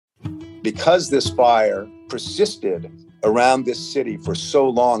because this fire persisted around this city for so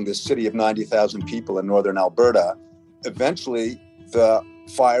long, this city of 90,000 people in northern Alberta, eventually the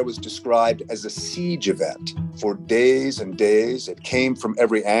fire was described as a siege event for days and days. It came from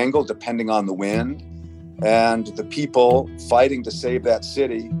every angle, depending on the wind. And the people fighting to save that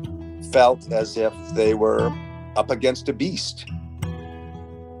city felt as if they were up against a beast.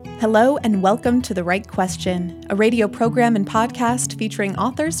 Hello and welcome to The Right Question, a radio program and podcast featuring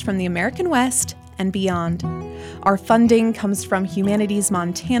authors from the American West and beyond. Our funding comes from Humanities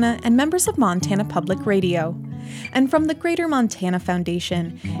Montana and members of Montana Public Radio, and from the Greater Montana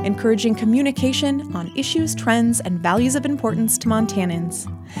Foundation, encouraging communication on issues, trends, and values of importance to Montanans.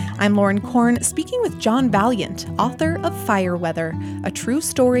 I'm Lauren Korn, speaking with John Vaillant, author of Fire Weather, a true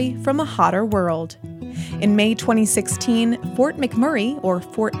story from a hotter world. In May 2016, Fort McMurray, or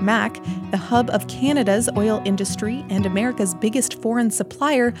Fort Mac, the hub of Canada's oil industry and America's biggest foreign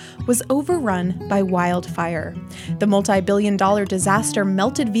supplier, was overrun by wildfire. The multi-billion-dollar disaster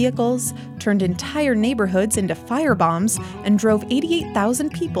melted vehicles, turned entire neighborhoods into firebombs, and drove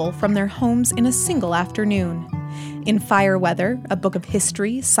 88,000 people from their homes in a single afternoon. In Fire Weather, a book of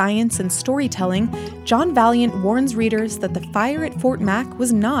history, science, and storytelling, John Vaillant warns readers that the fire at Fort Mac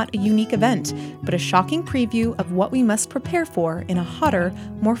was not a unique event, but a shocking preview of what we must prepare for in a hotter,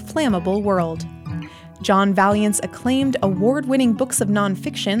 more flammable world. John Vaillant's acclaimed award-winning books of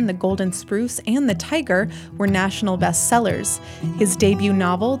nonfiction, The Golden Spruce and The Tiger, were national bestsellers. His debut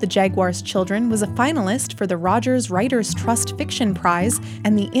novel, The Jaguar's Children, was a finalist for the Rogers Writers' Trust Fiction Prize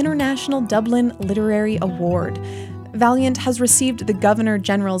and the International Dublin Literary Award. Vaillant has received the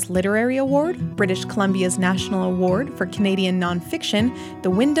Governor-General's Literary Award, British Columbia's National Award for Canadian Nonfiction, the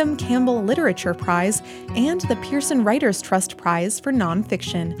Wyndham Campbell Literature Prize, and the Pearson Writers' Trust Prize for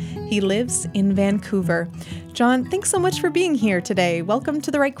Nonfiction. He lives in Vancouver. John, thanks so much for being here today. Welcome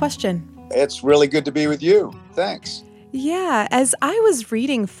to The Right Question. It's really good to be with you. Thanks. Yeah, as I was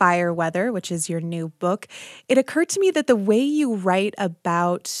reading Fire Weather, which is your new book, it occurred to me that the way you write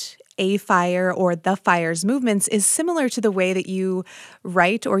about a fire or the fire's movements is similar to the way that you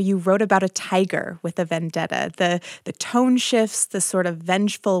write or you wrote about a tiger with a vendetta. The tone shifts, the sort of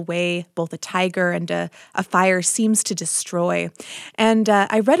vengeful way both a tiger and a fire seems to destroy. And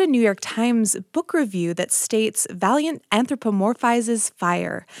I read a New York Times book review that states Vaillant anthropomorphizes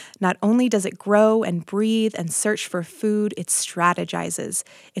fire. Not only does it grow and breathe and search for food, it strategizes.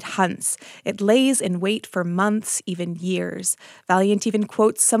 It hunts. It lays in wait for months, even years. Vaillant even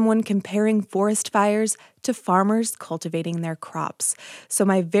quotes someone comparing forest fires to farmers cultivating their crops. So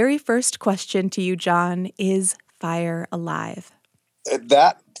my very first question to you, John, is fire alive?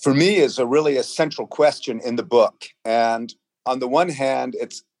 That, for me, is a really essential question in the book. And on the one hand,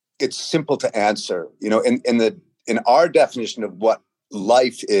 it's simple to answer. You know, in our definition of what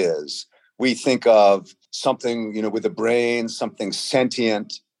life is, we think of something, you know, with a brain, something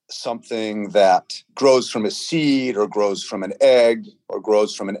sentient, something that grows from a seed or grows from an egg or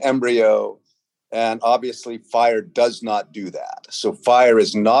grows from an embryo. And obviously, fire does not do that. So fire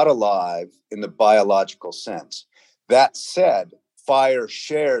is not alive in the biological sense. That said, fire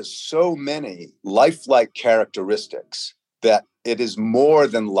shares so many lifelike characteristics that it is more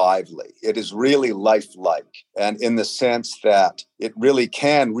than lively. It is really lifelike. And in the sense that it really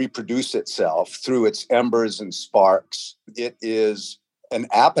can reproduce itself through its embers and sparks. It is an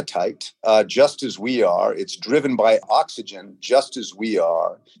appetite, just as we are. It's driven by oxygen, just as we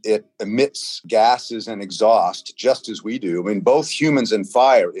are. It emits gases and exhaust, just as we do. I mean, both humans and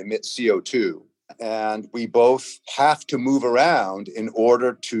fire emit CO2. And we both have to move around in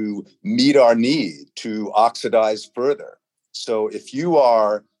order to meet our need to oxidize further. So if you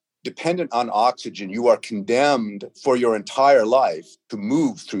are dependent on oxygen, you are condemned for your entire life to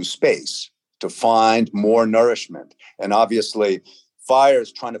move through space, to find more nourishment. And obviously, fire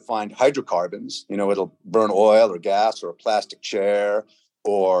is trying to find hydrocarbons. You know, it'll burn oil or gas or a plastic chair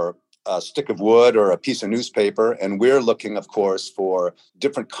or a stick of wood or a piece of newspaper. And we're looking, of course, for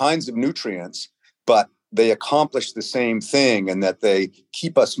different kinds of nutrients, but they accomplish the same thing in that they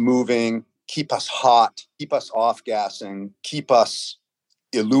keep us moving, keep us hot, keep us off-gassing, keep us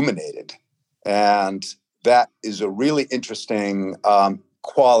illuminated. And that is a really interesting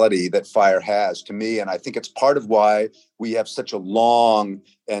quality that fire has to me. And I think it's part of why we have such a long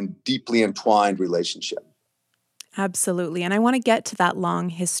and deeply entwined relationship. Absolutely. And I want to get to that long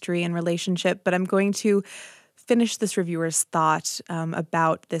history and relationship, but I'm going to finish this reviewer's thought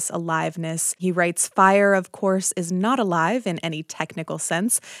about this aliveness. He writes, fire, of course, is not alive in any technical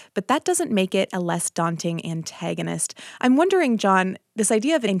sense, but that doesn't make it a less daunting antagonist. I'm wondering, John, this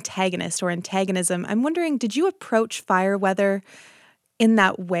idea of antagonist or antagonism, I'm wondering, did you approach Fire Weather in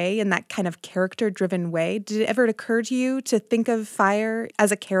that way, in that kind of character-driven way. Did it ever occur to you to think of fire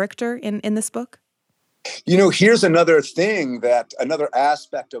as a character in this book? Here's another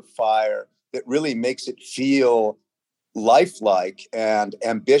aspect of fire that really makes it feel lifelike and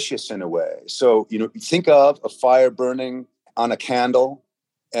ambitious in a way. So, think of a fire burning on a candle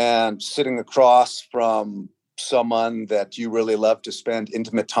and sitting across from someone that you really love to spend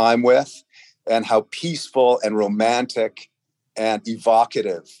intimate time with, and how peaceful and romantic and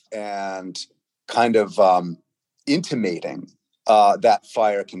evocative and kind of intimating that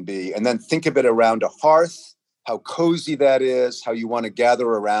fire can be. And then think of it around a hearth, how cozy that is, how you want to gather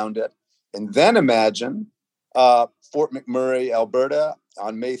around it. And then imagine Fort McMurray, Alberta,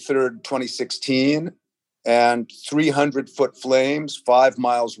 on May 3rd, 2016, and 300-foot flames, 5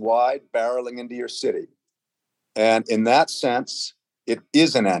 miles wide, barreling into your city. And in that sense, it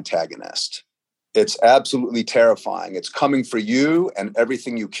is an antagonist. It's absolutely terrifying. It's coming for you and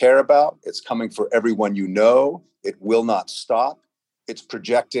everything you care about. It's coming for everyone you know. It will not stop. It's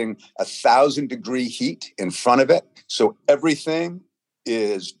projecting 1,000-degree heat in front of it. So everything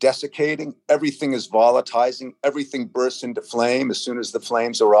is desiccating. Everything is volatilizing. Everything bursts into flame as soon as the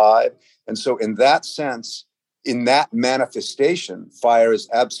flames arrive. And so in that sense, in that manifestation, fire is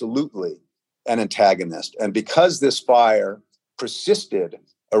absolutely an antagonist. And because this fire persisted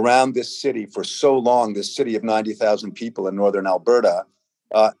around this city for so long, this city of 90,000 people in northern Alberta,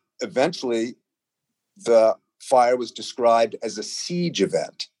 eventually the fire was described as a siege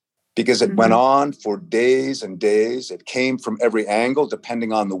event because it went on for days and days. It came from every angle,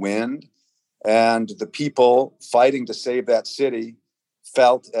 depending on the wind. And the people fighting to save that city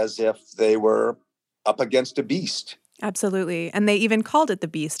felt as if they were up against a beast. Absolutely. And they even called it the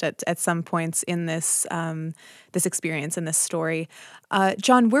beast at some points in this this experience, in this story.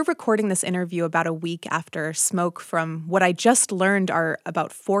 John, we're recording this interview about a week after smoke from what I just learned are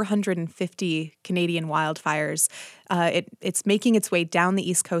about 450 Canadian wildfires. It's making its way down the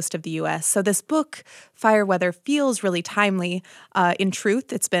east coast of the U.S. So this book, Fire Weather, feels really timely. In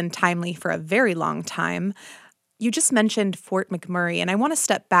truth, it's been timely for a very long time. You just mentioned Fort McMurray, and I want to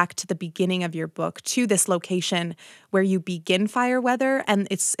step back to the beginning of your book, to this location where you begin Fire Weather, and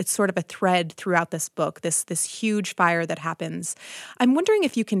it's sort of a thread throughout this book, this huge fire that happens. I'm wondering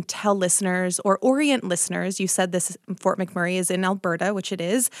if you can tell listeners or orient listeners, you said this Fort McMurray is in Alberta, which it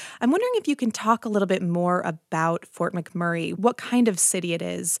is. I'm wondering if you can talk a little bit more about Fort McMurray, what kind of city it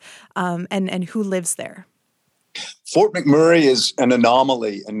is, and who lives there. Fort McMurray is an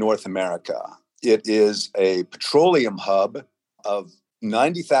anomaly in North America. It is a petroleum hub of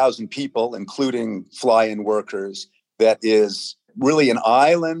 90,000 people, including fly-in workers, that is really an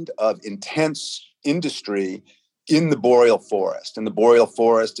island of intense industry in the boreal forest. And the boreal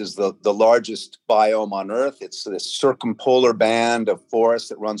forest is the largest biome on Earth. It's this circumpolar band of forest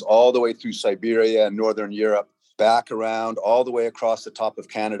that runs all the way through Siberia and Northern Europe, back around all the way across the top of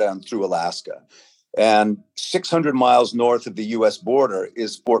Canada and through Alaska. And 600 miles north of the U.S. border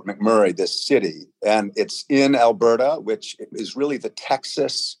is Fort McMurray, this city. And it's in Alberta, which is really the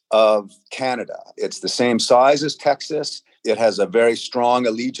Texas of Canada. It's the same size as Texas. It has a very strong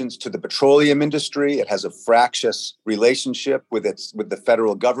allegiance to the petroleum industry. It has a fractious relationship with the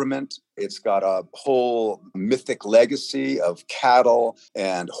federal government. It's got a whole mythic legacy of cattle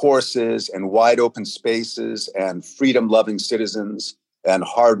and horses and wide open spaces and freedom-loving citizens and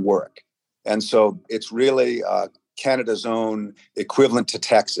hard work. And so it's really Canada's own equivalent to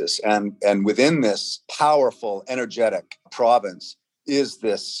Texas. And within this powerful, energetic province is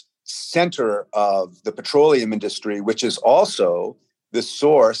this center of the petroleum industry, which is also the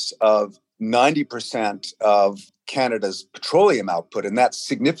source of 90% of Canada's petroleum output. And that's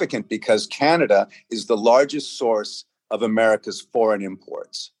significant because Canada is the largest source of America's foreign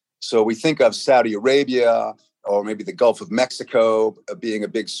imports. So we think of Saudi Arabia, or maybe the Gulf of Mexico being a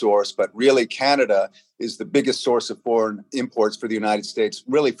big source, but really Canada is the biggest source of foreign imports for the United States,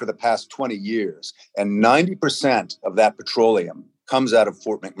 really for the past 20 years. And 90% of that petroleum comes out of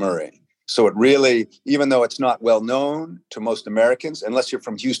Fort McMurray. So it really, even though it's not well known to most Americans, unless you're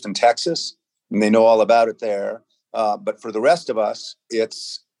from Houston, Texas, and they know all about it there, but for the rest of us,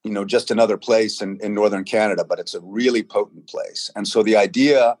 it's just another place in northern Canada, but it's a really potent place. And so the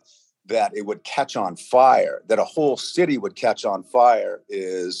idea that it would catch on fire, that a whole city would catch on fire,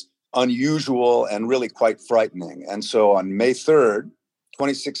 is unusual and really quite frightening. And so on May 3rd,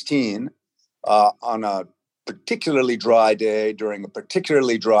 2016, on a particularly dry day during a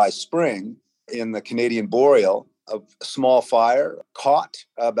particularly dry spring in the Canadian Boreal, a small fire caught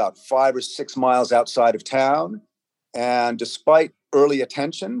about 5 or 6 miles outside of town. And despite early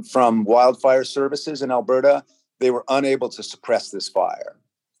attention from wildfire services in Alberta, they were unable to suppress this fire.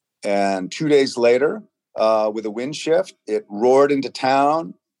 And 2 days later, with a wind shift, it roared into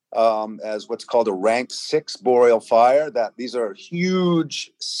town as what's called a rank 6 boreal fire. That these are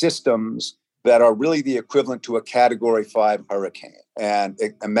huge systems that are really the equivalent to a category 5 hurricane. And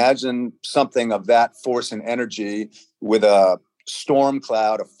imagine something of that force and energy with a storm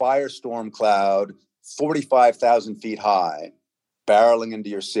cloud, a firestorm cloud, 45,000 feet high, barreling into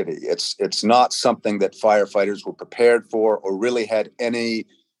your city. It's not something that firefighters were prepared for or really had any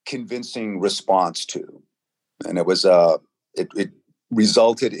convincing response to. And it was it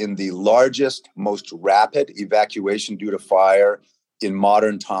resulted in the largest, most rapid evacuation due to fire in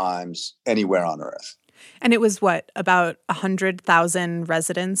modern times anywhere on Earth. And it was about 100,000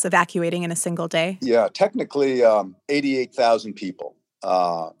 residents evacuating in a single day? Yeah, technically 88,000 people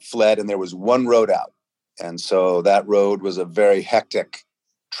fled, and there was one road out. And so that road was a very hectic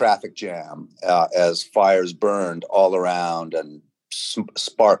traffic jam as fires burned all around and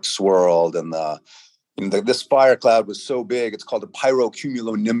sparks swirled. And this fire cloud was so big, it's called a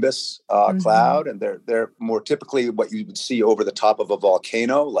pyrocumulonimbus cloud. And they're more typically what you would see over the top of a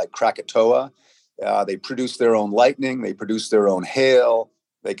volcano like Krakatoa. They produce their own lightning. They produce their own hail.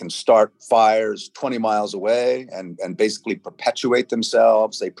 They can start fires 20 miles away and basically perpetuate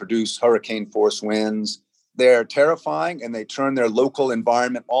themselves. They produce hurricane force winds. They're terrifying, and they turn their local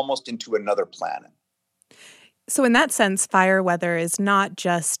environment almost into another planet. So in that sense, fire weather is not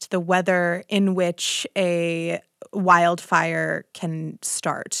just the weather in which a wildfire can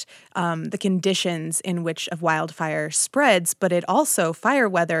start, the conditions in which a wildfire spreads, but fire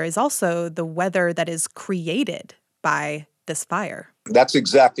weather is also the weather that is created by this fire. That's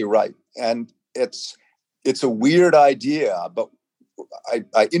exactly right. And it's a weird idea, but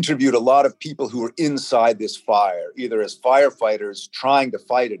I interviewed a lot of people who were inside this fire, either as firefighters trying to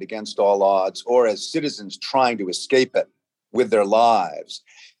fight it against all odds or as citizens trying to escape it with their lives.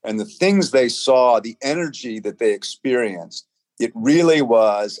 And the things they saw, the energy that they experienced, it really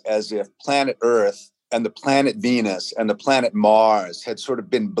was as if planet Earth and the planet Venus and the planet Mars had sort of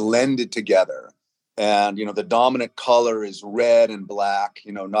been blended together. And, the dominant color is red and black,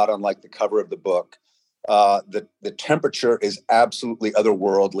 not unlike the cover of the book. The temperature is absolutely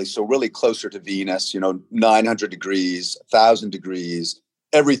otherworldly, so really closer to Venus, 900 degrees, 1,000 degrees.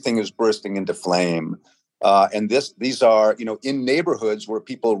 Everything is bursting into flame. And these are, in neighborhoods where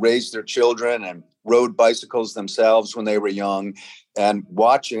people raised their children and rode bicycles themselves when they were young, and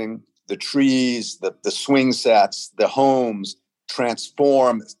watching the trees, the swing sets, the homes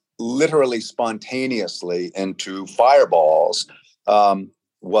transform literally spontaneously into fireballs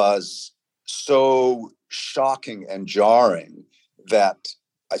was so shocking and jarring that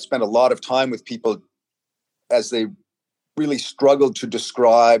I spent a lot of time with people as they really struggled to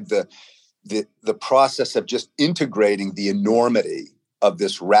describe the process of just integrating the enormity of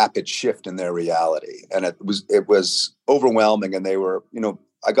this rapid shift in their reality. And it was overwhelming. And they were,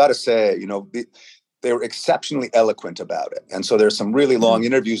 I got to say, they were exceptionally eloquent about it. And so there's some really long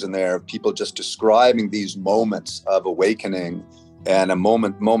interviews in there of people just describing these moments of awakening and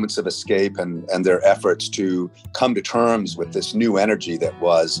moments of escape and their efforts to come to terms with this new energy that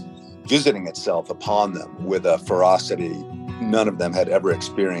was visiting itself upon them with a ferocity none of them had ever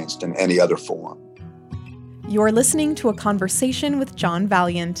experienced in any other form. You're listening to a conversation with John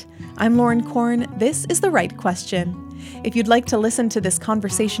Vaillant. I'm Lauren Korn. This is The Right Question. If you'd like to listen to this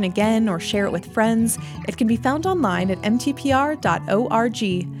conversation again or share it with friends, it can be found online at mtpr.org,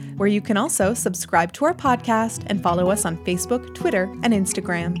 where you can also subscribe to our podcast and follow us on Facebook, Twitter, and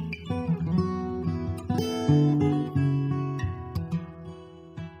Instagram.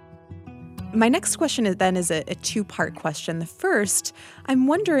 My next question is a two-part question. The first, I'm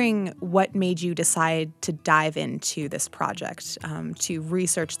wondering what made you decide to dive into this project, to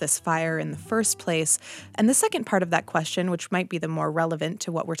research this fire in the first place. And the second part of that question, which might be the more relevant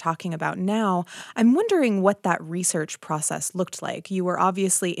to what we're talking about now, I'm wondering what that research process looked like. You were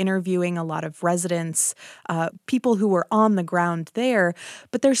obviously interviewing a lot of residents, people who were on the ground there,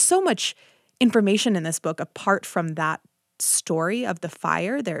 but there's so much information in this book apart from that story of the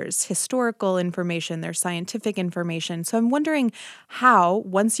fire. There's historical information, there's scientific information. So I'm wondering how,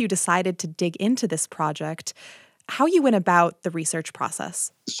 once you decided to dig into this project, how you went about the research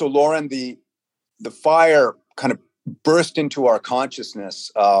process. So Lauren, the fire kind of burst into our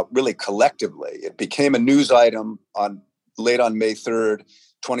consciousness really collectively. It became a news item late on May 3rd,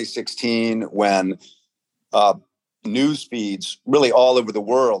 2016, when news feeds really all over the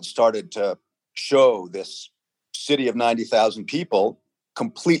world started to show this city of 90,000 people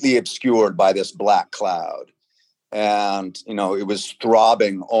completely obscured by this black cloud. And, it was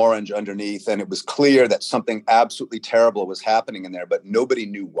throbbing orange underneath. And it was clear that something absolutely terrible was happening in there, but nobody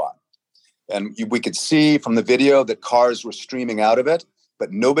knew what. And we could see from the video that cars were streaming out of it,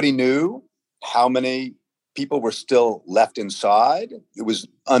 but nobody knew how many people were still left inside. It was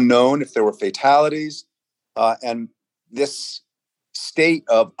unknown if there were fatalities. And this state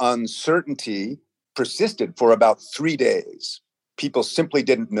of uncertainty persisted for about 3 days. People simply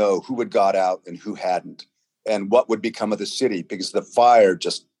didn't know who had got out and who hadn't, and what would become of the city, because the fire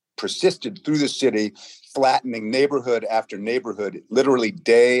just persisted through the city, flattening neighborhood after neighborhood, literally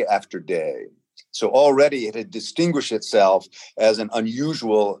day after day. So already it had distinguished itself as an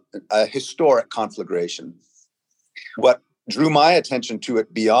unusual, historic conflagration. What drew my attention to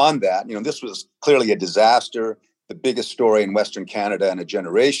it beyond that, this was clearly a disaster, the biggest story in Western Canada in a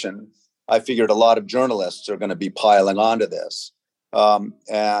generation. I figured a lot of journalists are going to be piling onto this.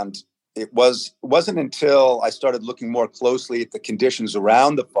 And it wasn't until I started looking more closely at the conditions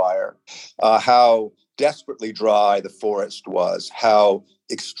around the fire, how desperately dry the forest was, how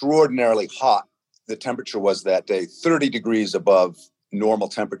extraordinarily hot the temperature was that day, 30 degrees above normal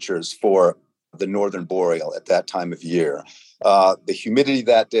temperatures for the Northern Boreal at that time of year. The humidity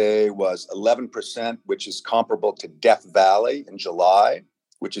that day was 11%, which is comparable to Death Valley in July,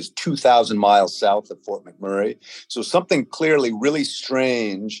 which is 2,000 miles south of Fort McMurray. So something clearly really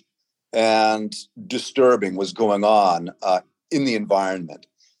strange and disturbing was going on in the environment.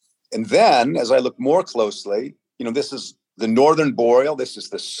 And then, as I look more closely, this is the Northern Boreal. This is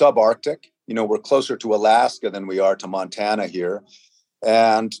the subarctic. We're closer to Alaska than we are to Montana here.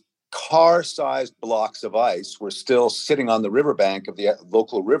 And car-sized blocks of ice were still sitting on the riverbank of the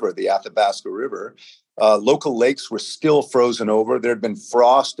local river, the Athabasca River. Local lakes were still frozen over. There had been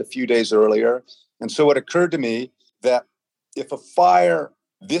frost a few days earlier. And so it occurred to me that if a fire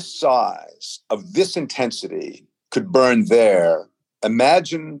this size, of this intensity, could burn there,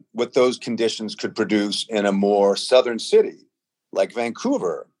 imagine what those conditions could produce in a more southern city like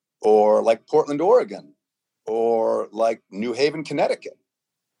Vancouver, or like Portland, Oregon, or like New Haven, Connecticut.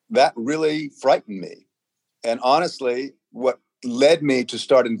 That really frightened me. And honestly, what led me to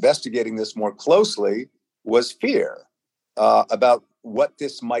start investigating this more closely was fear about what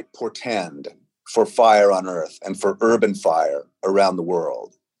this might portend for fire on Earth and for urban fire around the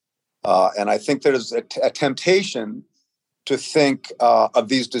world. And I think there's a temptation to think of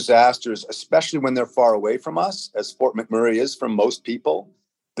these disasters, especially when they're far away from us, as Fort McMurray is from most people,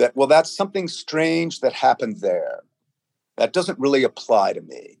 that, well, that's something strange that happened there. That doesn't really apply to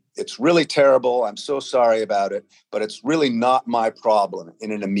me. It's really terrible. I'm so sorry about it, but it's really not my problem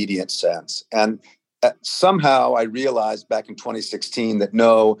in an immediate sense. And somehow I realized back in 2016 that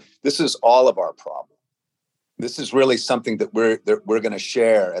no, this is all of our problem. This is really something that we're going to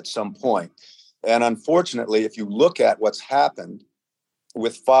share at some point. And unfortunately, if you look at what's happened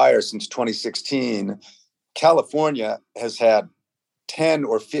with fire since 2016, California has had 10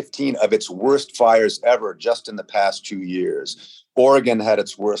 or 15 of its worst fires ever just in the past 2 years. Oregon had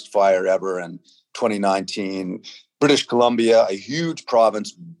its worst fire ever in 2019. British Columbia, a huge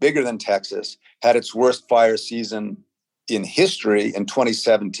province, bigger than Texas, had its worst fire season in history in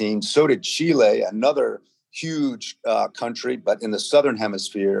 2017. So did Chile, another huge country, but in the southern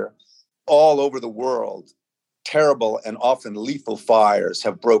hemisphere. All over the world, terrible and often lethal fires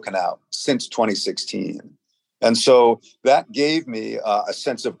have broken out since 2016. And so that gave me a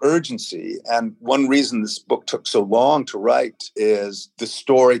sense of urgency. And one reason this book took so long to write is the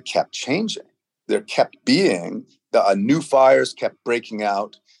story kept changing. There kept being, new fires kept breaking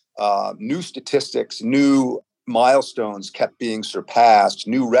out, new statistics, new milestones kept being surpassed,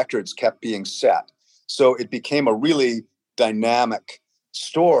 new records kept being set. So it became a really dynamic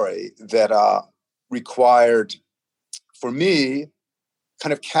story that required, for me,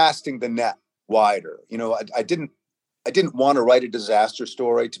 kind of casting the net wider. I didn't want to write a disaster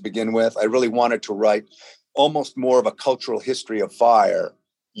story to begin with. I really wanted to write almost more of a cultural history of fire,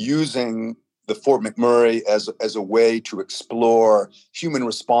 using the Fort McMurray as a way to explore human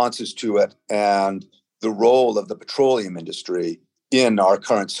responses to it and the role of the petroleum industry in our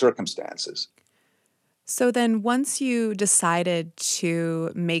current circumstances. So then once you decided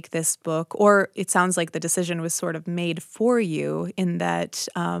to make this book, or it sounds like the decision was sort of made for you in that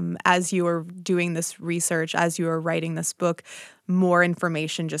as you were doing this research, as you were writing this book, more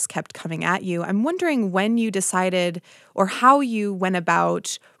information just kept coming at you. I'm wondering when you decided or how you went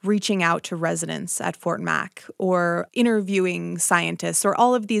about reaching out to residents at Fort Mac or interviewing scientists or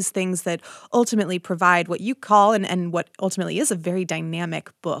all of these things that ultimately provide what you call and what ultimately is a very dynamic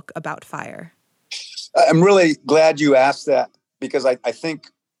book about fire. I'm really glad you asked that, because I think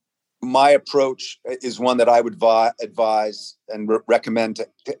my approach is one that I would advise and recommend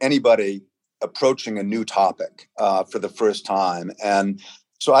to anybody approaching a new topic for the first time. And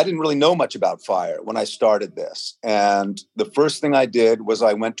so I didn't really know much about fire when I started this. And the first thing I did was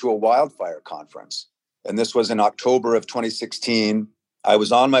I went to a wildfire conference. And this was in October of 2016. I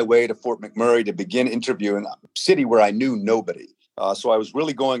was on my way to Fort McMurray to begin interviewing a city where I knew nobody. So I was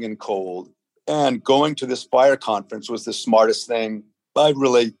really going in cold. And going to this fire conference was the smartest thing I've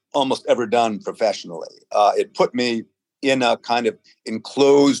really almost ever done professionally. It put me in a kind of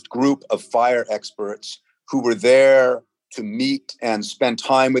enclosed group of fire experts who were there to meet and spend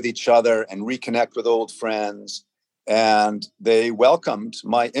time with each other and reconnect with old friends. And they welcomed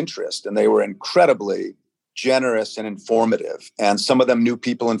my interest, and they were incredibly generous and informative. And some of them knew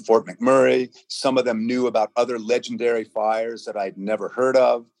people in Fort McMurray. Some of them knew about other legendary fires that I'd never heard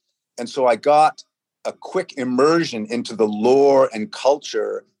of. And so I got a quick immersion into the lore and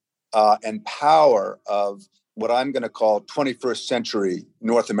culture and power of what I'm going to call 21st century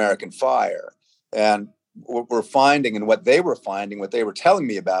North American fire. And what we're finding and what they were finding, what they were telling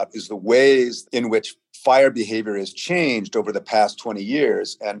me about, is the ways in which fire behavior has changed over the past 20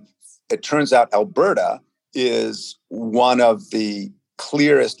 years. And it turns out Alberta is one of the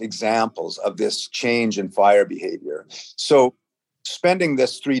clearest examples of this change in fire behavior. So spending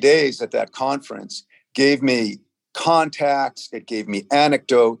this 3 days at that conference gave me contacts, it gave me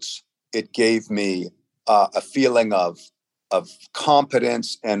anecdotes, it gave me a feeling of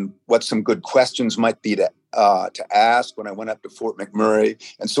competence and what some good questions might be to ask when I went up to Fort McMurray.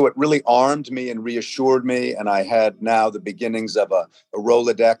 And so it really armed me and reassured me. And I had now the beginnings of a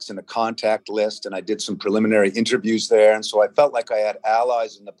Rolodex and a contact list. And I did some preliminary interviews there. And so I felt like I had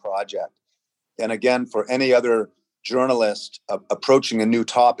allies in the project. And again, for any other journalist approaching a new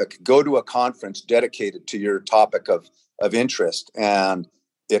topic, go to a conference dedicated to your topic of interest. And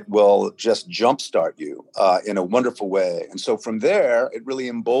it will just jumpstart you in a wonderful way. And so from there, it really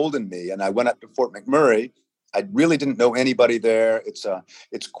emboldened me. And I went up to Fort McMurray. I really didn't know anybody there.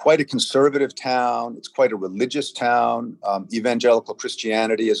 It's quite a conservative town. It's quite a religious town. Evangelical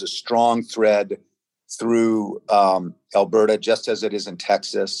Christianity is a strong thread through Alberta, just as it is in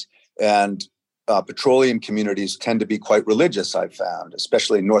Texas. And petroleum communities tend to be quite religious, I've found,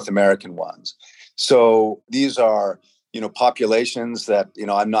 especially North American ones. So these are populations that,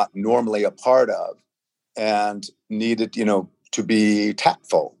 I'm not normally a part of and needed, to be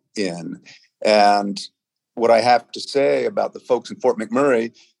tactful in. And what I have to say about the folks in Fort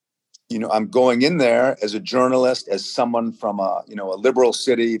McMurray, I'm going in there as a journalist, as someone from a liberal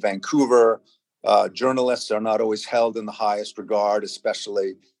city, Vancouver. Journalists are not always held in the highest regard,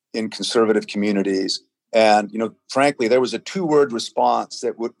 especially in conservative communities. And, frankly, there was a 2-word response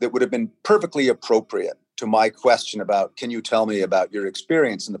that would have been perfectly appropriate to my question about, can you tell me about your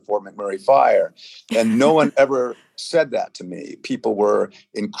experience in the Fort McMurray fire? And no one ever said that to me. People were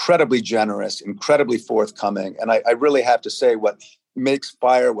incredibly generous, incredibly forthcoming. And I really have to say, what makes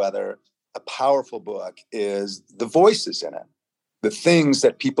Fire Weather a powerful book is the voices in it, the things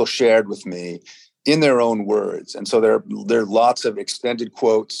that people shared with me in their own words. And so there are lots of extended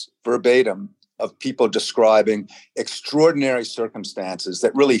quotes verbatim of people describing extraordinary circumstances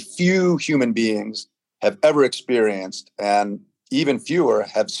that really few human beings have ever experienced, and even fewer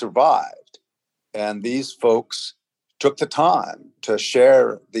have survived. And these folks took the time to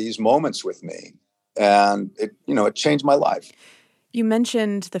share these moments with me. And it changed my life. You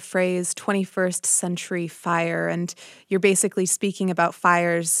mentioned the phrase 21st century fire, and you're basically speaking about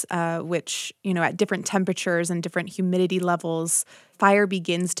fires which, at different temperatures and different humidity levels, fire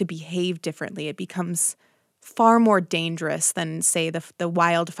begins to behave differently. It becomes far more dangerous than, say, the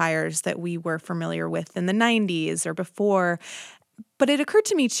wildfires that we were familiar with in the 90s or before. But it occurred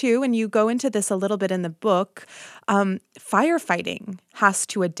to me, too, and you go into this a little bit in the book, firefighting has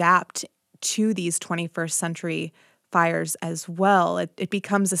to adapt to these 21st century fires as well. It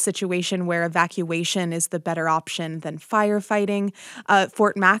becomes a situation where evacuation is the better option than firefighting.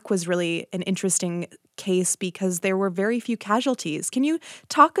 Fort Mac was really an interesting case because there were very few casualties. Can you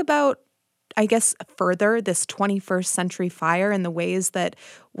talk about, I guess, further this 21st century fire and the ways that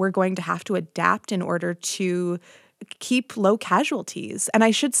we're going to have to adapt in order to keep low casualties? And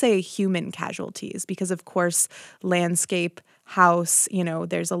I should say human casualties, because of course, landscape, house,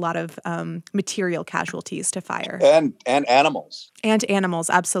 there's a lot of material casualties to fire. And animals. And animals,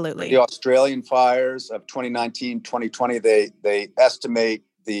 absolutely. The Australian fires of 2019, 2020, they estimate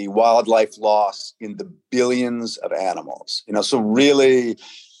the wildlife loss in the billions of animals. So really,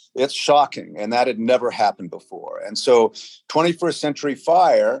 it's shocking, and that had never happened before. And so 21st century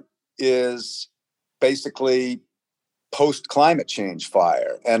fire is basically post-climate change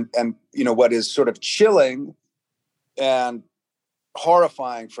fire. And what is sort of chilling and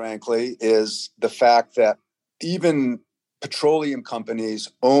horrifying, frankly, is the fact that even petroleum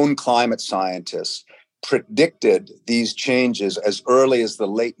companies' own climate scientists predicted these changes as early as the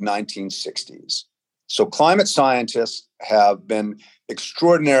late 1960s. So climate scientists have been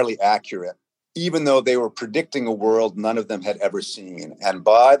extraordinarily accurate, even though they were predicting a world none of them had ever seen. And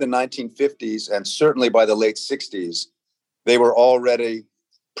by the 1950s, and certainly by the late 60s, they were already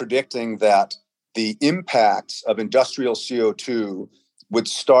predicting that the impacts of industrial CO2 would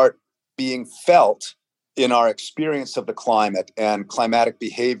start being felt in our experience of the climate and climatic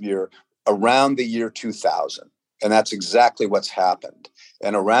behavior around the year 2000. And that's exactly what's happened.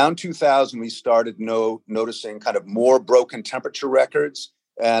 And around 2000, we started noticing kind of more broken temperature records.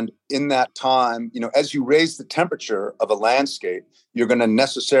 And in that time, as you raise the temperature of a landscape, you're going to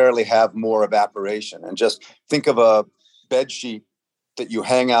necessarily have more evaporation. And just think of a bed sheet that you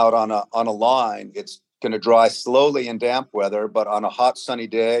hang out on a line. It's going to dry slowly in damp weather, but on a hot, sunny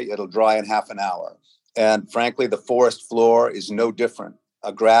day, it'll dry in half an hour. And frankly, the forest floor is no different.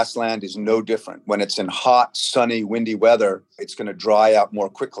 A grassland is no different. When it's in hot, sunny, windy weather, it's going to dry out more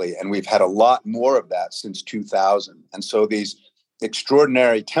quickly. And we've had a lot more of that since 2000. And so these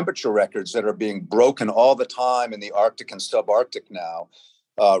extraordinary temperature records that are being broken all the time in the Arctic and subarctic now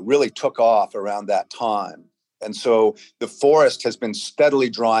really took off around that time. And so the forest has been steadily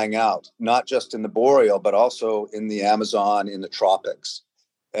drying out, not just in the boreal, but also in the Amazon, in the tropics.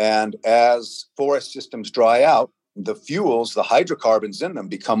 And as forest systems dry out, the fuels, the hydrocarbons in them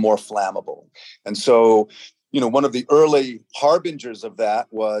become more flammable. And so, one of the early harbingers of that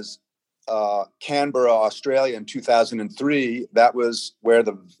was Canberra, Australia in 2003. That was where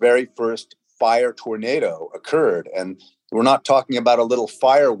the very first fire tornado occurred. And we're not talking about a little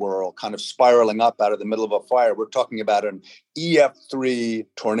fire whirl kind of spiraling up out of the middle of a fire. We're talking about an EF3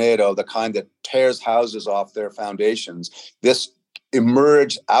 tornado, the kind that tears houses off their foundations. This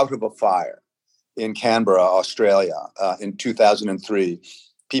emerged out of a fire in Canberra, Australia, in 2003.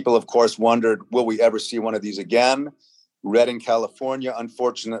 People, of course, wondered, will we ever see one of these again? Redding, California,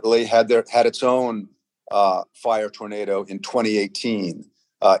 unfortunately, had its own fire tornado in 2018.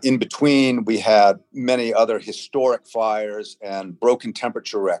 In between, we had many other historic fires and broken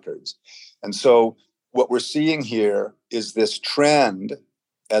temperature records. And so what we're seeing here is this trend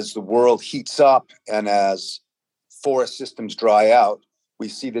as the world heats up and as forest systems dry out, we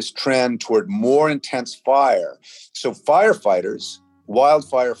see this trend toward more intense fire. So firefighters,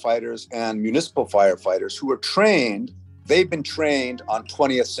 wildfire fighters, and municipal firefighters who are trained, they've been trained on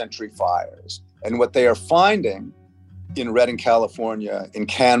 20th century fires. And what they are finding in Redding, California, in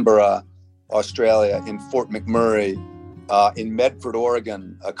Canberra, Australia, in Fort McMurray, in Medford,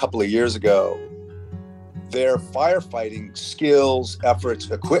 Oregon, a couple of years ago, their firefighting skills, efforts,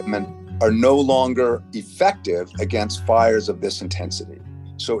 equipment are no longer effective against fires of this intensity.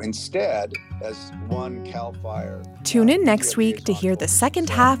 So instead, as one CAL FIRE... Tune in next week to hear the second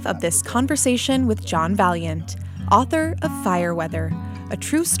half of this conversation with John Vaillant, author of Fire Weather, a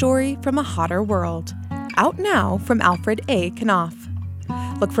true story from a hotter world. Out now from Alfred A. Knopf.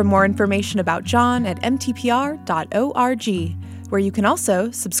 Look for more information about John at mtpr.org, where you can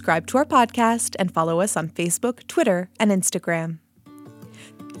also subscribe to our podcast and follow us on Facebook, Twitter, and Instagram.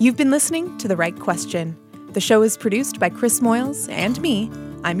 You've been listening to The Right Question. The show is produced by Chris Moyles and me.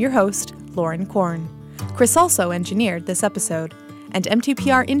 I'm your host, Lauren Korn. Chris also engineered this episode, and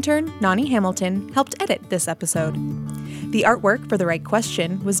MTPR intern Nani Hamilton helped edit this episode. The artwork for The Right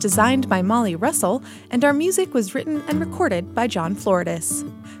Question was designed by Molly Russell, and our music was written and recorded by John Floridis.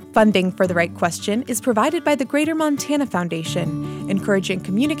 Funding for The Right Question is provided by the Greater Montana Foundation, encouraging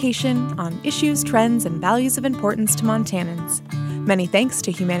communication on issues, trends, and values of importance to Montanans. Many thanks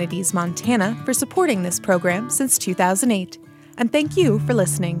to Humanities Montana for supporting this program since 2008, and thank you for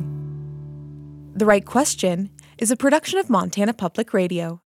listening. The Right Question is a production of Montana Public Radio.